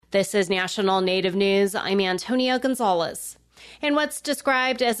This is National Native News. I'm Antonia Gonzalez. In what's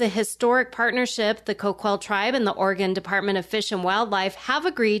described as a historic partnership, the Coquille Tribe and the Oregon Department of Fish and Wildlife have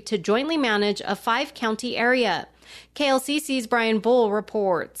agreed to jointly manage a 5-county area. KLCC's Brian Bull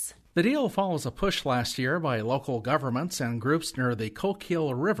reports. The deal follows a push last year by local governments and groups near the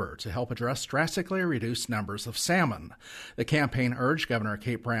Coquille River to help address drastically reduced numbers of salmon. The campaign urged Governor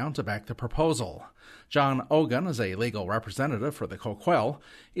Kate Brown to back the proposal. John Ogun is a legal representative for the Coquille.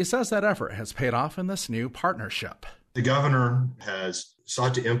 He says that effort has paid off in this new partnership. The governor has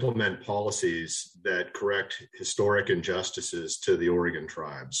sought to implement policies that correct historic injustices to the Oregon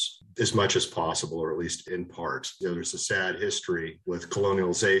tribes as much as possible, or at least in part. There's a sad history with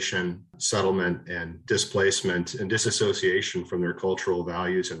colonialization, settlement, and displacement and disassociation from their cultural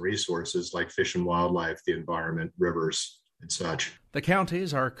values and resources like fish and wildlife, the environment, rivers, and such. The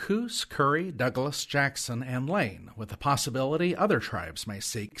counties are Coos, Curry, Douglas, Jackson, and Lane, with the possibility other tribes may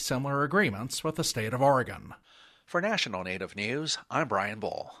seek similar agreements with the state of Oregon. For National Native News, I'm Brian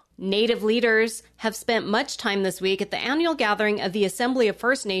Bull. Native leaders have spent much time this week at the annual gathering of the Assembly of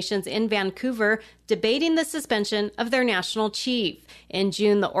First Nations in Vancouver debating the suspension of their national chief. In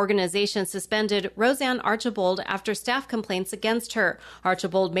June, the organization suspended Roseanne Archibald after staff complaints against her.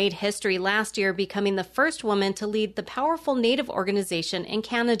 Archibald made history last year, becoming the first woman to lead the powerful Native organization in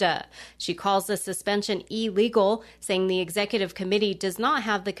Canada. She calls the suspension illegal, saying the executive committee does not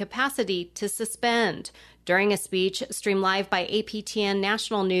have the capacity to suspend. During a speech streamed live by APTN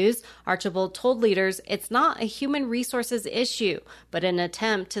National News, Archibald told leaders it's not a human resources issue, but an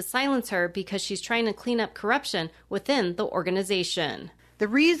attempt to silence her because she's trying to clean up corruption within the organization. The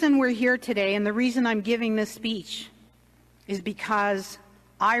reason we're here today and the reason I'm giving this speech is because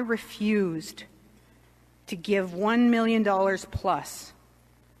I refused to give $1 million plus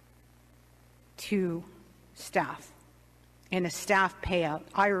to staff in a staff payout.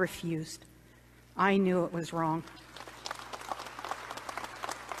 I refused. I knew it was wrong.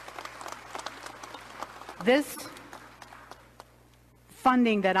 This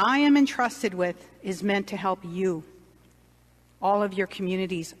funding that I am entrusted with is meant to help you, all of your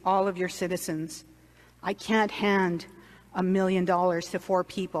communities, all of your citizens. I can't hand $1 million to 4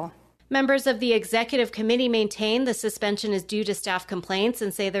 people. Members of the executive committee maintain the suspension is due to staff complaints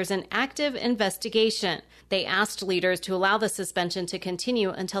and say there's an active investigation. They asked leaders to allow the suspension to continue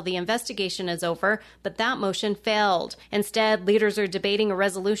until the investigation is over, but that motion failed. Instead, leaders are debating a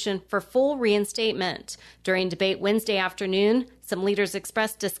resolution for full reinstatement. During debate Wednesday afternoon, some leaders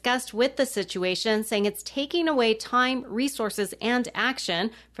expressed disgust with the situation, saying it's taking away time, resources, and action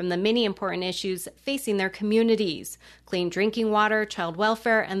from the many important issues facing their communities. Clean drinking water, child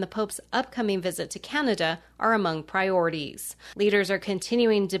welfare, and the Pope's upcoming visit to Canada are among priorities. Leaders are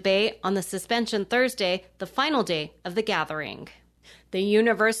continuing debate on the suspension Thursday, the final day of the gathering. The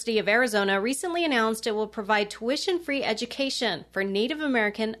University of Arizona recently announced it will provide tuition-free education for Native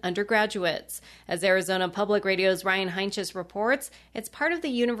American undergraduates. As Arizona Public Radio's Ryan Heinches reports, it's part of the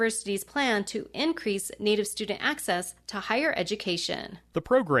university's plan to increase Native student access to higher education. The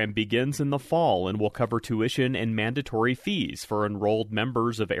program begins in the fall and will cover tuition and mandatory fees for enrolled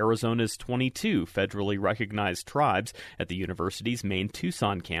members of Arizona's 22 federally recognized tribes at the university's main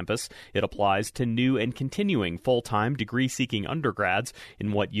Tucson campus. It applies to new and continuing full-time degree-seeking undergrads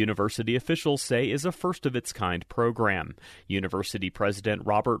in what university officials say is a first-of-its-kind program. University President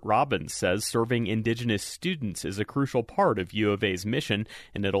Robert Robbins says serving Indigenous students is a crucial part of U of A's mission,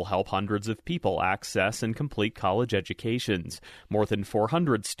 and it'll help hundreds of people access and complete college educations. More than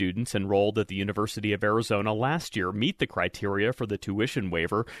 400 students enrolled at the University of Arizona last year meet the criteria for the tuition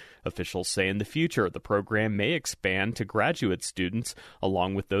waiver. Officials say in the future the program may expand to graduate students,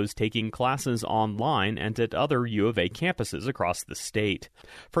 along with those taking classes online and at other U of A campuses across the state.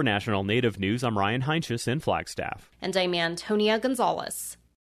 For National Native News, I'm Ryan Heinches in Flagstaff. And I'm Antonia Gonzalez.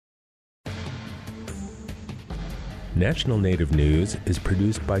 National Native News is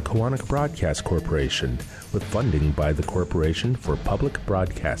produced by Koahnic Broadcast Corporation with funding by the Corporation for Public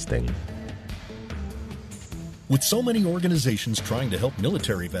Broadcasting. With so many organizations trying to help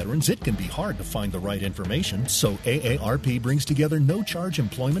military veterans, it can be hard to find the right information, so AARP brings together no-charge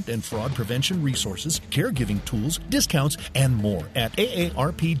employment and fraud prevention resources, caregiving tools, discounts, and more at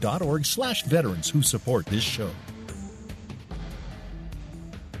aarp.org/veterans who support this show.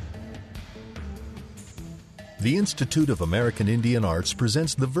 The Institute of American Indian Arts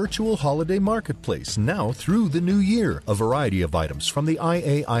presents the virtual holiday marketplace now through the new year. A variety of items from the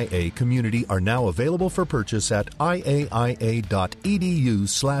IAIA community are now available for purchase at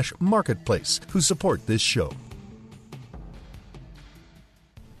iaia.edu/marketplace, who support this show.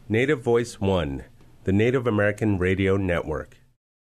 Native Voice One, the Native American Radio Network.